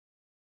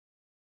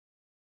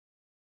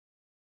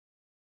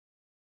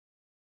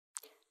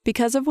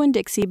Because of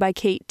Winn-Dixie by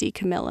Kate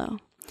DiCamillo.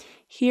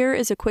 Here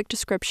is a quick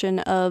description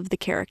of the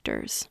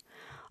characters.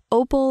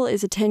 Opal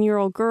is a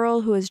 10-year-old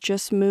girl who has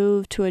just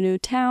moved to a new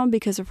town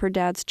because of her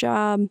dad's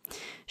job.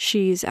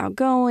 She's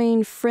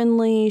outgoing,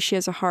 friendly, she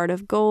has a heart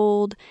of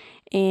gold,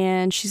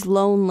 and she's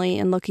lonely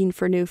and looking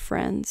for new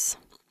friends.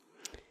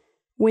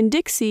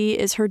 Winn-Dixie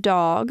is her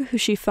dog, who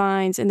she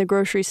finds in the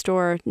grocery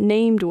store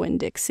named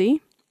Winn-Dixie.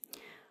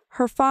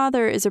 Her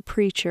father is a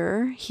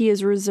preacher. He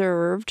is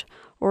reserved,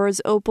 or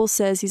as Opal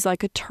says, he's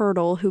like a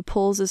turtle who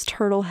pulls his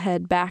turtle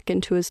head back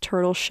into his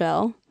turtle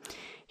shell.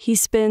 He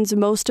spends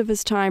most of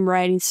his time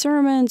writing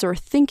sermons or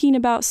thinking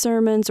about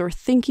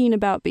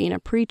being a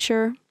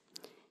preacher.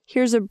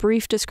 Here's a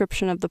brief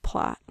description of the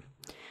plot.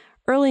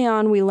 Early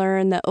on, we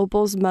learn that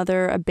Opal's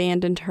mother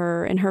abandoned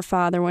her and her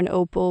father when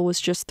Opal was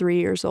just 3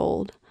 years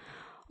old.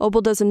 Opal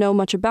doesn't know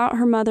much about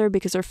her mother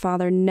because her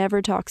father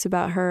never talks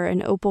about her,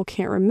 and Opal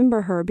can't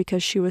remember her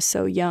because she was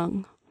so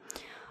young.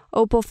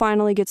 Opal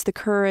finally gets the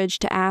courage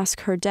to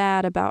ask her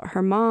dad about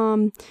her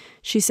mom.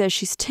 She says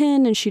she's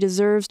 10 and she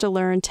deserves to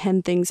learn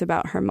 10 things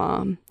about her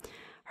mom.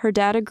 Her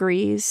dad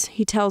agrees.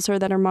 He tells her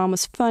that her mom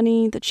was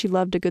funny, that she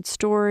loved a good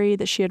story,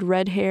 that she had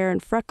red hair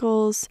and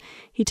freckles.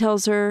 He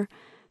tells her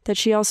that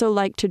she also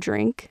liked to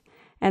drink,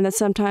 and that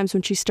sometimes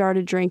when she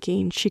started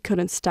drinking, she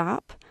couldn't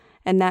stop,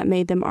 and that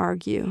made them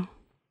argue.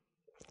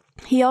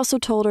 He also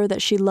told her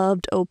that she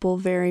loved Opal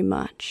very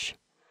much.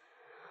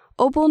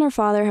 Opal and her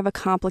father have a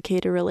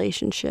complicated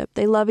relationship.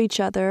 They love each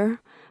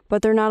other,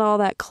 but they're not all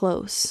that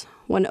close.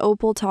 When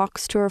Opal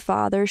talks to her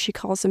father, she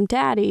calls him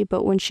Daddy,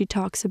 but when she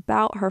talks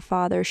about her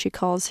father, she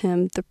calls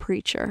him the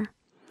preacher.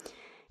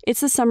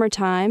 It's the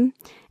summertime,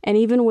 and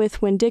even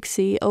with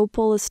Winn-Dixie,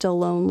 Opal is still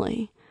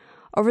lonely.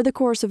 Over the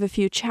course of a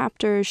few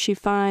chapters, she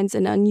finds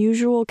an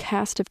unusual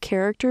cast of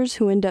characters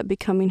who end up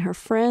becoming her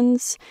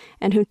friends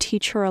and who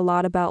teach her a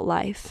lot about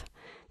life.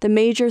 The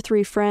major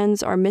 3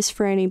 friends are Miss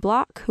Franny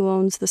Block, who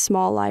owns the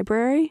small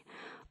library,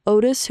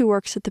 Otis, who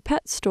works at the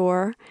pet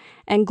store,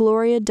 and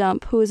Gloria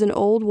Dump, who is an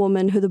old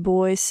woman who the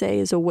boys say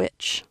is a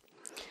witch.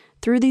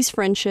 Through these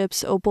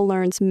friendships, Opal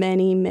learns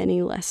many,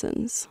 many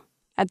lessons.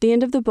 At the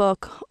end of the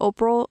book,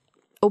 Opal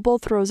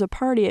throws a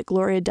party at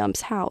Gloria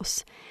Dump's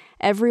house.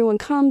 Everyone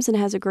comes and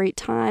has a great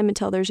time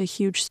until there's a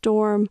huge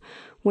storm.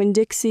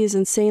 Winn-Dixie is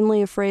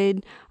insanely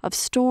afraid of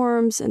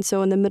storms, and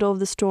so in the middle of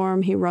the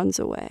storm, he runs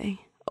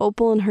away.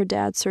 Opal and her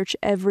dad search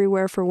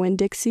everywhere for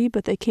Winn-Dixie,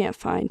 but they can't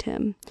find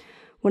him.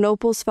 When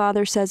Opal's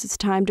father says it's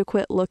time to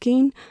quit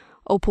looking,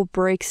 Opal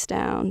breaks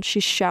down. She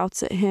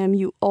shouts at him,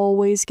 "You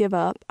always give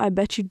up. I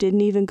bet you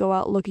didn't even go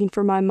out looking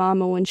for my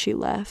mama when she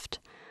left."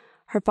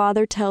 Her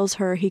father tells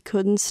her he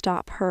couldn't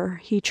stop her.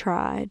 He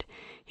tried.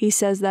 He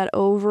says that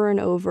over and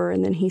over,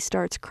 and then he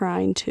starts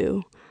crying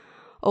too.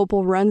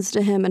 Opal runs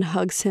to him and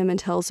hugs him and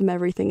tells him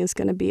everything is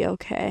going to be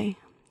okay.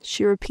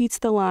 She repeats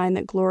the line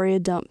that Gloria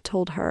Dump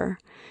told her.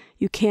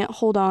 You can't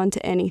hold on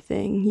to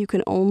anything. You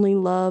can only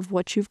love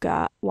what you've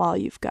got while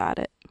you've got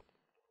it.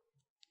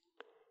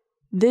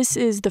 This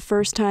is the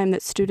first time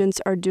that students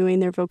are doing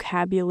their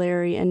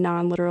vocabulary and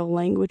non-literal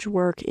language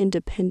work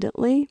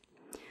independently.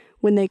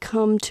 When they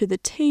come to the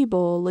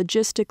table,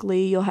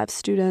 logistically, you'll have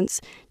students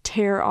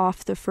tear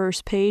off the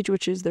first page,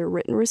 which is their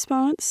written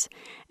response,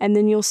 and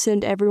then you'll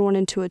send everyone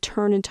into a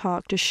turn and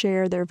talk to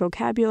share their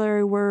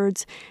vocabulary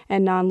words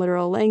and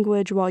non-literal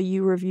language while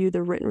you review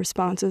the written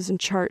responses in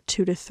chart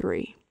 2 to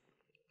 3.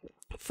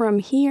 From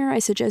here, I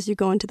suggest you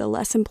go into the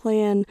lesson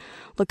plan,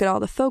 look at all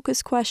the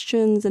focus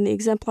questions and the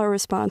exemplar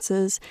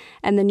responses,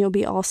 and then you'll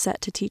be all set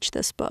to teach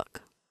this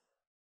book.